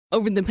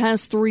Over the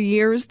past 3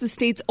 years, the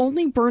state's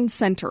only burn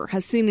center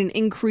has seen an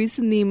increase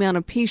in the amount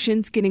of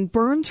patients getting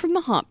burns from the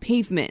hot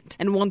pavement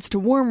and wants to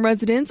warn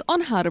residents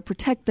on how to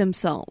protect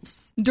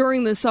themselves.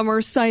 During the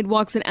summer,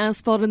 sidewalks and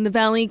asphalt in the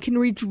valley can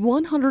reach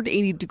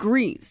 180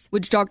 degrees,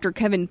 which Dr.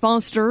 Kevin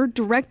Foster,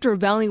 director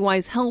of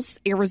Valleywise Health's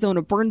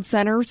Arizona Burn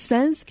Center,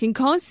 says can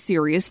cause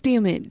serious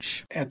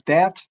damage. At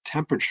that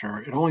temperature,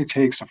 it only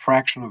takes a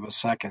fraction of a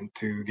second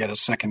to get a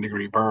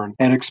second-degree burn,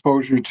 and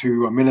exposure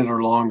to a minute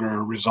or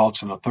longer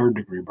results in a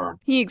third-degree burn.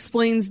 He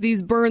explains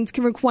these burns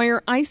can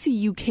require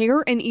ICU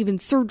care and even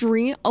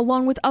surgery,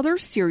 along with other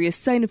serious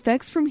side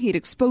effects from heat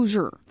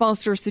exposure.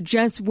 Foster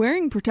suggests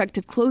wearing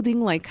protective clothing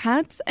like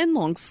hats and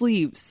long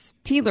sleeves.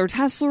 Taylor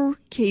Tessler,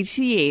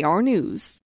 KTAR News.